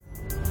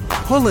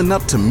Pulling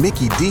up to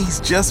Mickey D's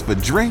just for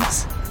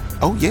drinks?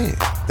 Oh yeah,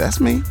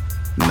 that's me.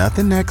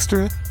 Nothing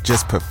extra,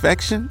 just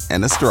perfection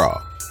and a straw.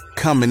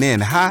 Coming in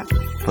hot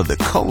for the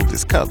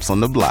coldest cups on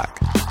the block.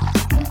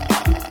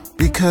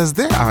 Because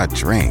there are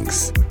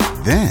drinks.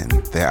 Then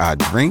there are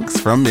drinks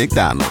from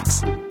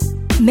McDonald's.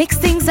 Mix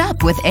things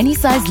up with any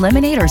size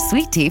lemonade or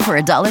sweet tea for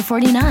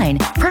 $1.49.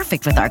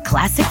 Perfect with our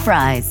classic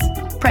fries.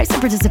 Price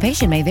and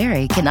participation may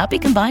vary. Cannot be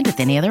combined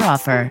with any other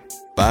offer.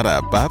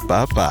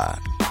 Ba-da-ba-ba-ba.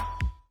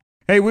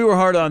 Hey, we were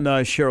hard on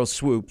Cheryl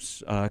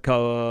Swoops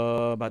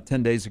about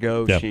 10 days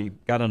ago. Yep. She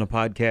got on a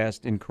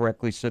podcast,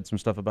 incorrectly said some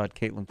stuff about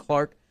Caitlin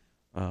Clark.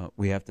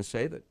 We have to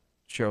say that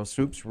Cheryl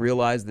Swoops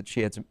realized that she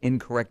had some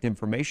incorrect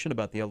information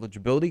about the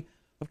eligibility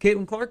of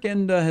Caitlin Clark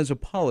and has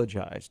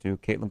apologized to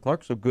Caitlin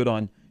Clark. So good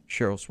on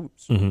Cheryl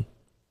Swoops. Mm-hmm.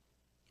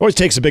 Always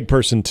takes a big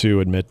person to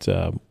admit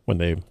when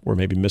they were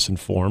maybe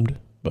misinformed,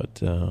 but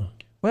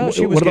well,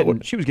 she was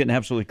getting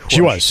absolutely crushed.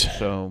 She was.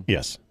 So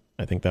yes,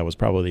 I think that was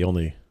probably the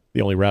only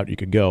route you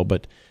could go.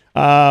 But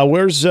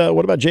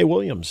what about Jay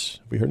Williams?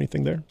 Have we heard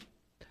anything there?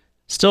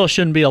 Still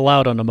shouldn't be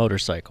allowed on a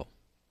motorcycle.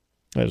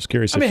 I was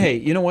curious. I mean, hey,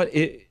 you know what?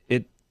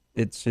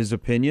 It's his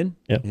opinion.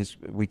 Yeah.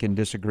 We can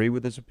disagree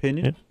with his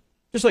opinion. Yeah.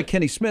 Just like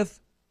Kenny Smith.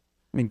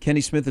 I mean,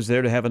 Kenny Smith is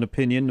there to have an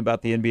opinion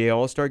about the NBA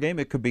All-Star Game.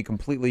 It could be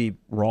completely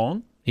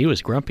wrong. He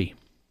was grumpy.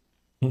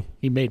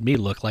 He made me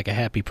look like a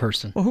happy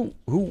person. Well,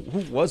 who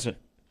wasn't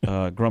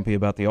grumpy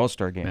about the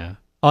All-Star Game? Yeah.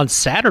 On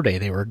Saturday,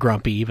 they were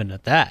grumpy even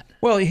at that.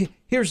 Well,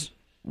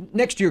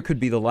 next year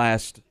could be the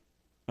last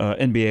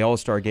NBA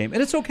All-Star Game,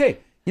 and it's okay.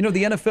 You know,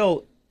 the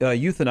NFL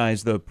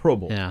euthanized the Pro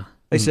Bowl. Yeah.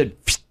 They said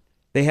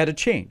they had to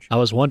change. I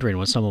was wondering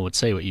when someone would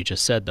say what you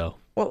just said, though.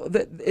 Well,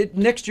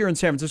 next year in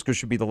San Francisco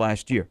should be the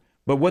last year.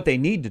 But what they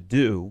need to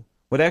do,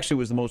 what actually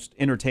was the most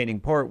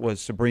entertaining part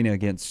was Sabrina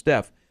against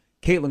Steph.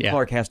 Caitlin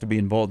Clark has to be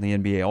involved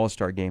in the NBA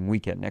All-Star Game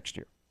weekend next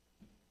year.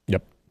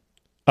 Yep.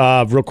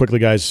 Real quickly,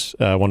 guys,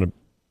 I want to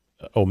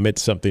omit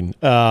something.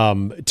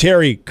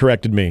 Terry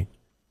corrected me,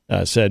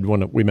 said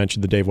when we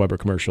mentioned the Dave Weber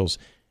commercials.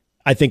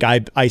 I think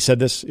I said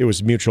this. It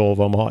was Mutual of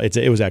Omaha.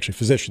 It was actually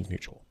Physicians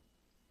Mutual.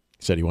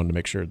 He said he wanted to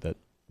make sure that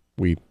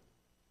we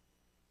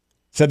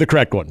said the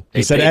correct one.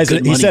 He said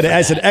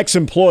as an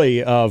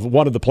ex-employee of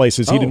one of the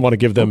places, he didn't want to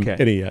give them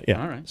any. All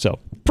right. So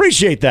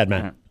appreciate that,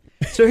 man. Right.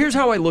 So here's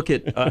how I look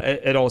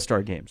at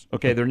All-Star games.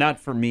 Okay, they're not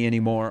for me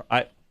anymore.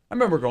 I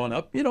remember growing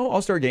up,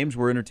 All-Star games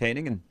were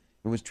entertaining and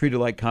it was treated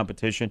like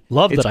competition.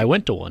 That I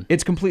went to one.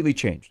 It's completely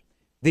changed.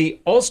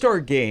 The All-Star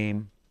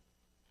game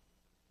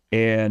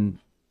and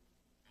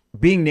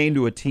being named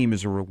to a team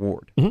is a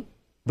reward. Mm-hmm.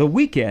 The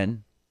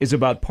weekend is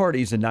about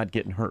parties and not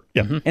getting hurt.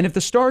 Yeah. Mm-hmm. And if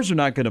the stars are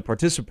not going to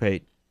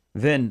participate,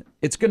 then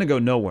it's going to go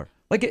nowhere.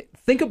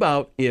 Think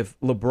about if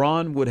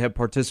LeBron would have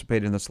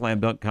participated in the slam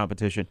dunk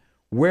competition,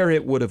 where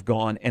it would have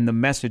gone and the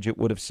message it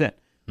would have sent.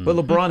 But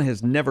LeBron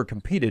has never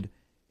competed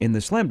in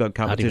the slam dunk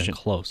competition. Not even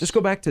close. Just go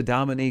back to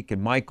Dominique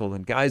and Michael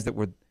and guys that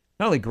were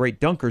not only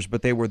great dunkers,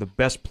 but they were the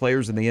best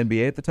players in the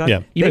NBA at the time.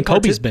 Yeah. Even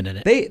Kobe's been in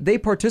it. They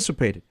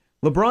participated.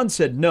 LeBron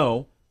said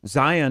no.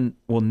 Zion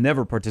will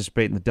never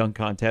participate in the dunk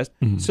contest.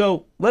 Mm-hmm.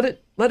 So let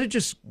it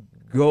just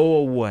go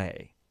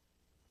away.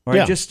 All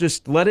right, Yeah.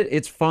 just let it.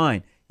 It's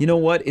fine. You know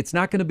what? It's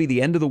not going to be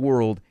the end of the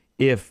world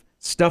if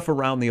stuff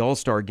around the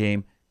All-Star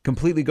game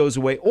completely goes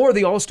away, or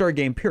the All-Star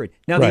game, period.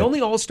 Now, Right. the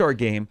only All-Star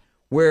game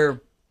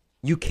where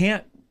you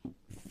can't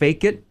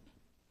fake it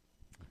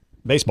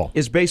Baseball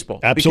is baseball.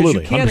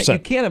 Absolutely, Because 100%. you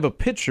can't have a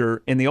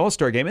pitcher in the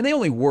All-Star game, and they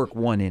only work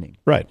one inning.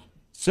 Right.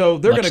 So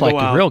they're going Much to go like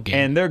a out real game.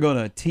 and they're going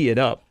to tee it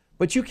up.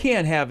 But you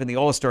can't have in the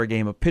All-Star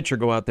game a pitcher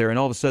go out there and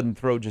all of a sudden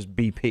throw just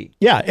BP.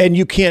 Yeah, and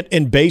you can't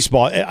in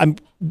baseball.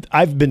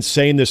 I've been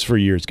saying this for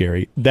years,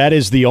 Gary. That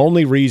is the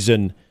only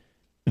reason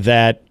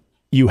that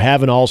you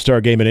have an all-star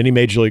game in any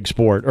major league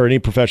sport or any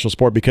professional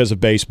sport because of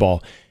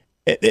baseball.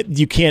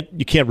 You can't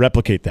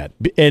replicate that.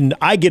 And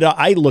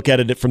I look at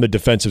it from the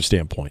defensive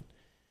standpoint.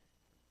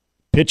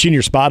 Pitching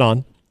your spot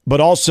on, but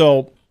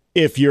also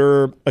if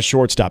you're a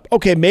shortstop.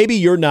 Okay, maybe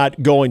you're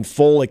not going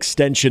full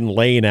extension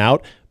laying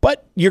out,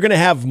 but you're going to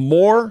have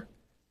more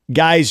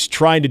guys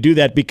trying to do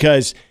that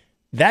because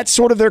that's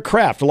sort of their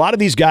craft. A lot of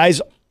these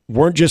guys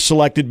weren't just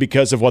selected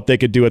because of what they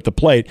could do at the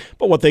plate,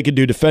 but what they could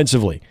do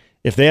defensively.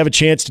 If they have a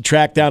chance to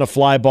track down a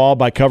fly ball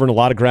by covering a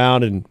lot of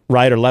ground in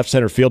right or left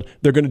center field,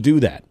 they're going to do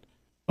that.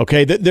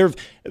 Okay,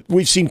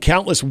 we've seen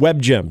countless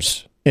web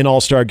gems in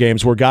all-star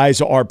games where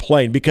guys are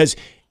playing because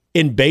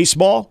in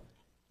baseball,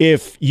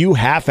 if you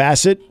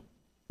half-ass it,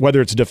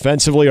 whether it's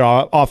defensively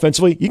or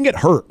offensively, you can get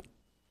hurt.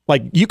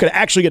 Like, you could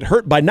actually get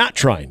hurt by not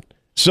trying.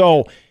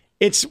 So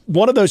it's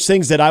one of those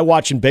things that I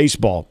watch in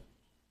baseball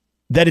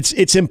that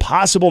it's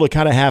impossible to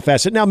kind of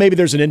half-ass it. Now, maybe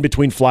there's an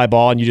in-between fly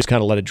ball and you just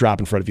kind of let it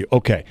drop in front of you.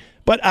 Okay.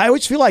 But I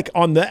always feel like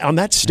on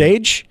that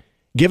stage,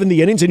 given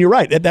the innings, and you're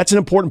right, that's an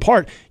important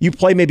part. You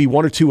play maybe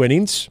 1 or 2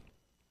 innings.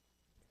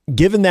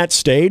 Given that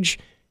stage,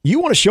 you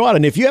want to show out.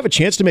 And if you have a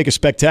chance to make a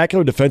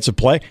spectacular defensive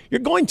play, you're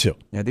going to.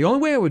 Yeah, the only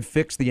way I would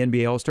fix the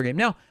NBA All-Star game.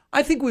 Now,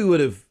 I think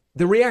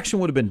the reaction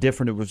would have been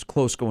different if it was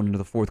close going into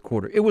the fourth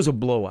quarter. It was a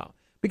blowout.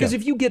 Because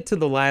if you get to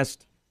the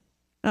last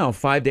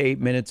 5 to 8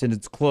 minutes, and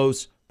it's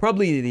close.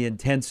 Probably the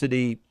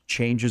intensity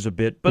changes a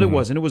bit, but it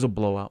wasn't. It was a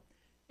blowout.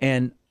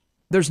 And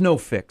there's no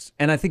fix.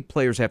 And I think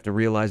players have to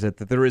realize that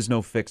there is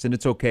no fix, and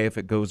it's okay if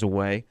it goes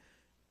away.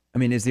 I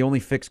mean, is the only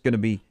fix going to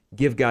be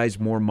give guys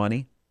more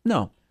money?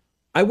 No.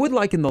 I would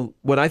like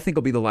what I think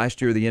will be the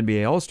last year of the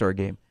NBA All-Star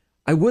Game,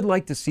 I would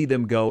like to see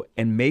them go,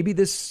 and maybe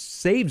this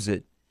saves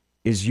it,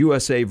 is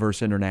USA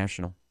versus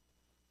international.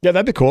 Yeah,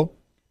 that'd be cool.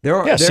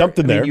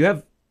 Something there. You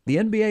have the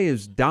NBA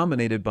is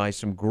dominated by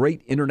some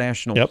great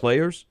international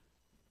players.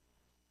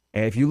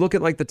 And if you look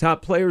at like the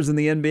top players in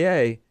the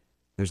NBA,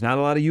 there's not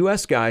a lot of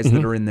U.S. guys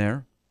that are in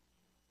there.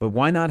 But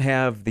why not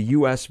have the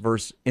U.S.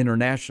 versus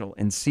international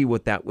and see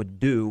what that would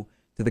do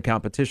to the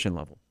competition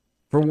level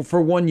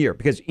for 1 year?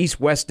 Because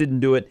East-West didn't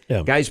do it.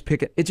 Yeah. Guys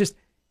pick it. It's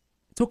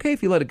okay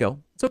if you let it go.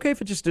 It's okay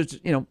if it just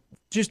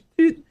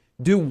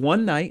do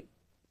one night.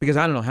 Because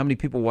I don't know how many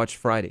people watched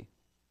Friday.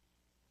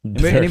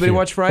 Anybody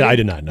watch Friday? I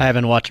did not know. I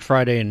haven't watched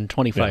Friday in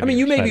 25 years. I mean,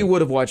 you maybe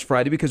would have watched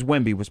Friday because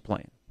Wemby was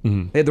playing.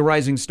 They had the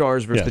Rising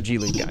Stars versus the G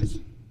League guys.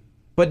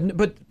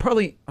 But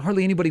probably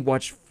hardly anybody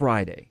watched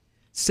Friday.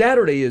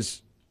 Saturday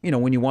is,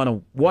 when you want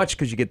to watch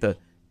because you get the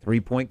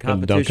three-point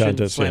competition. Dunk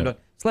contest, slam dunk.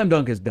 Slam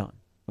dunk is done.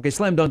 Okay,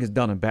 slam dunk is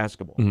done in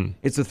basketball.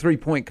 It's a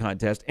three-point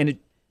contest, and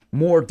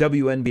more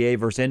WNBA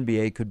versus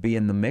NBA could be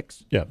in the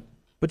mix. Yeah.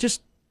 But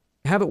just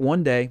have it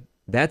one day.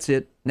 That's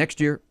it. Next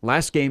year,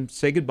 last game,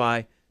 say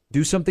goodbye.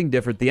 Do something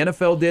different. The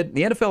NFL did.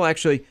 The NFL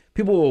actually,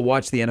 people will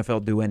watch the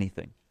NFL do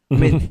anything. I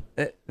mean,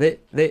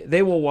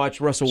 they will watch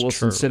Russell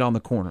Wilson sit on the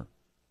corner.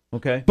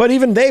 Okay, but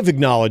even they've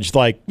acknowledged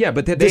but they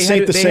ain't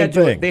the same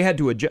thing. They had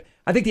to adjust.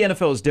 I think the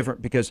NFL is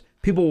different because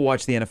people will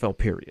watch the NFL.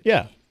 Period.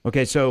 Yeah.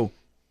 Okay, so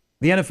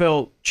the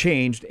NFL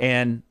changed,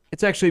 and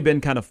it's actually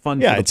been kind of fun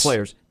for the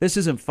players. This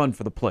isn't fun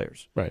for the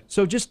players. Right.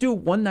 So just do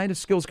one night of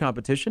skills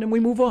competition, and we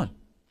move on.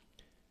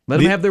 Let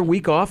them have their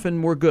week off,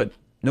 and we're good.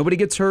 Nobody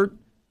gets hurt.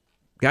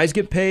 Guys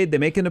get paid. They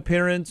make an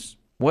appearance,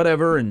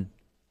 whatever, and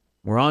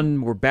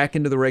we're back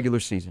into the regular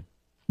season.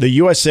 The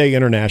USA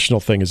International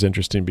thing is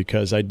interesting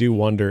because I do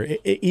wonder,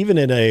 even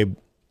in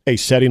a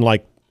setting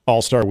like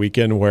All-Star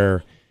Weekend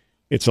where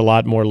it's a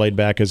lot more laid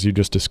back, as you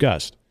just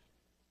discussed,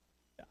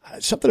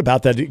 something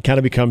about that, it kind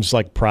of becomes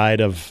like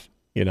pride of,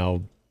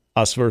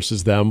 us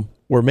versus them,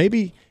 where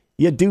maybe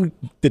you do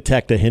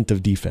detect a hint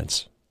of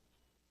defense.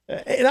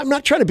 And I'm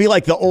not trying to be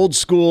like the old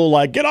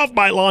school, get off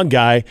my lawn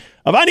guy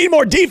of I need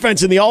more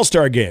defense in the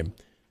All-Star game.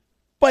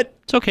 But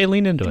it's okay,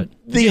 lean into it.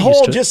 The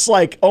whole just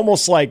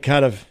almost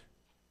kind of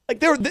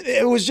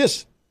it was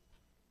just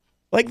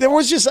there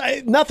was just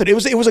nothing. It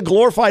was a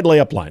glorified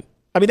layup line.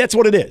 I mean, that's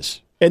what it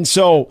is. And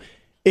so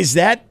is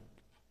that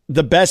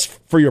the best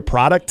for your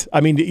product?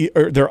 I mean,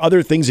 are there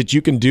other things that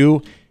you can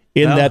do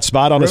in that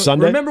spot on a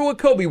Sunday? Remember what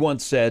Kobe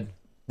once said?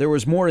 There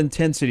was more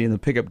intensity in the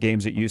pickup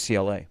games at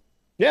UCLA.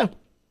 Yeah.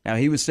 Now,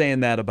 he was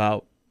saying that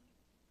about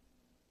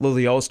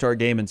the All-Star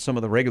game and some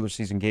of the regular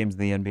season games in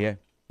the NBA.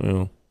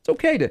 Yeah. It's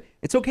okay to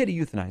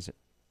euthanize it.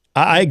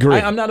 I agree.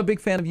 I'm not a big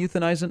fan of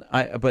euthanizing,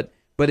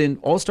 but in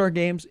All-Star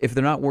games, if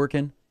they're not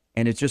working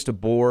and it's just a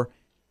bore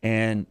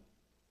and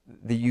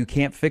you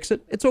can't fix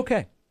it, it's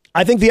okay.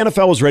 I think the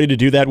NFL was ready to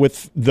do that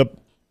with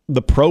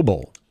the Pro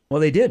Bowl.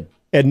 Well, they did.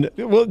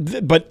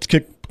 But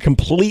to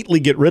completely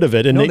get rid of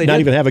it and not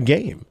even have a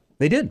game.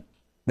 They did.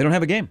 They don't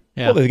have a game.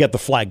 Yeah. Well, they got the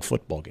flag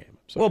football game.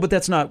 So. Well, but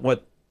that's not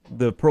what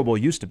the Pro Bowl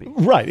used to be.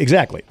 Right,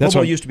 exactly. Pro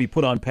Bowl used to be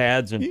put on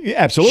pads and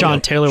absolutely.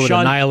 Sean Taylor would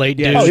annihilate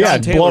dudes. Oh yeah,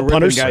 Sean Taylor blow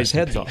punters guys'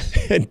 heads off,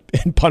 and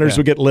punters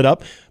would get lit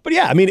up. But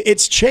yeah, I mean,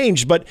 it's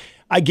changed. But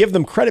I give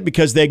them credit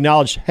because they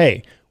acknowledge,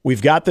 hey,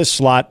 we've got this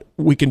slot.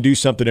 We can do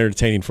something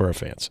entertaining for our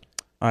fans.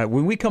 All right,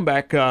 when we come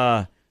back,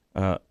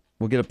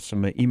 we'll get up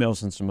some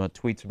emails and some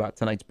tweets about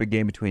tonight's big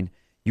game between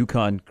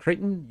UConn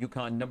Creighton.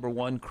 UConn number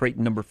 1,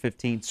 Creighton number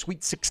 15.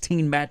 Sweet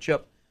 16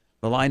 matchup.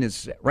 The line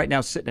is right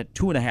now sitting at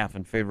 2.5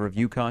 in favor of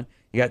UConn.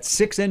 You got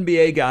 6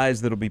 NBA guys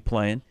that'll be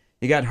playing.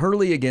 You got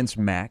Hurley against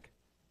Mac.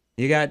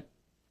 You got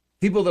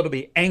people that'll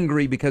be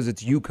angry because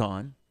it's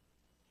UConn.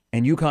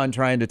 And UConn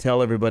trying to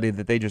tell everybody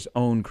that they just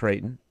own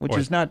Creighton, which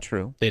is not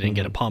true. They didn't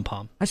get a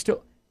pom-pom.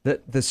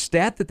 The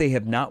stat that they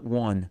have not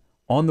won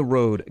on the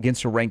road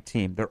against a ranked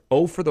team, they're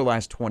 0 for their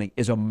last 20,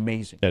 is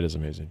amazing. That is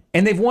amazing.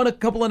 And they've won a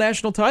couple of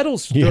national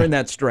titles during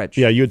that stretch.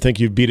 Yeah, you would think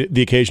you'd beat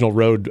the occasional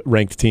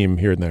road-ranked team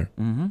here and there.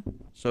 Mm-hmm.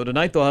 So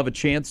tonight they'll have a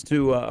chance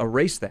to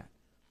erase that.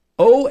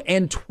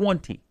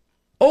 0-20.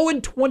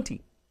 0-20.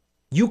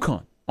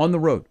 UConn on the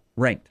road,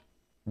 ranked,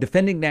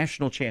 defending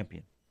national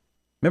champion.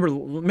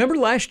 Remember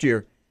last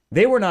year,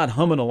 they were not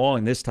humming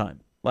along this time.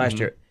 Last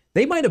year.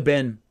 They might have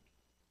been,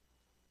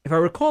 if I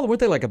recall, weren't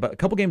they like about a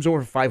couple games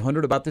over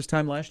 500 about this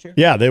time last year?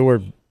 Yeah, they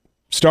were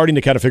starting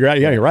to kind of figure out.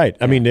 Yeah, you're right.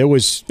 I mean, it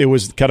was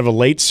kind of a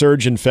late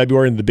surge in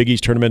February in the Big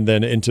East tournament,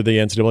 then into the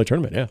NCAA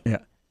tournament. Yeah. Yeah.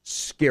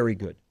 Scary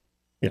good.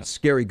 Yeah.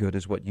 Scary good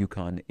is what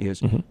UConn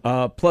is.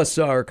 Plus,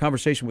 our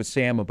conversation with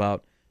Sam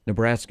about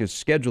Nebraska's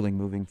scheduling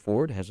moving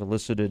forward has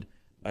elicited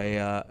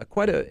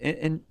quite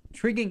an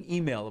intriguing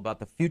email about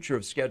the future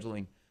of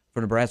scheduling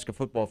for Nebraska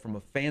football from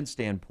a fan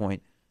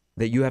standpoint,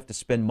 that you have to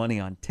spend money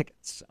on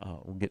tickets.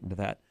 We'll get into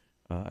that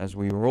As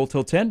we roll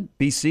till 10,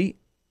 BC,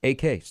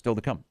 AK, still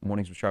to come.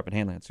 Mornings with Sharp and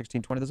Hanley on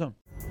 1620 The Zone.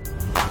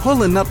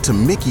 Pulling up to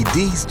Mickey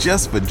D's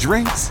just for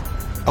drinks?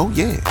 Oh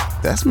yeah,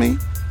 that's me.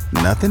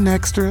 Nothing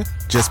extra,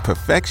 just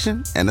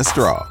perfection and a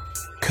straw.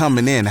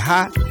 Coming in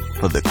hot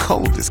for the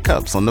coldest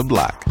cups on the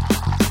block.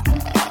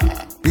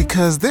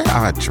 Because there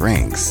are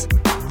drinks.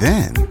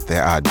 Then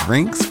there are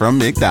drinks from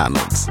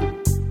McDonald's.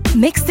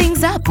 Mix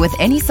things up with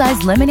any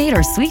size lemonade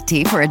or sweet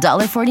tea for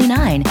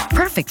 $1.49.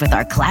 Perfect with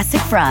our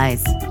classic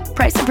fries.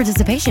 Price and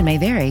participation may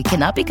vary.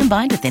 Cannot be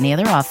combined with any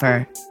other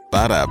offer.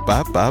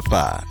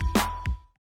 Ba-da-ba-ba-ba.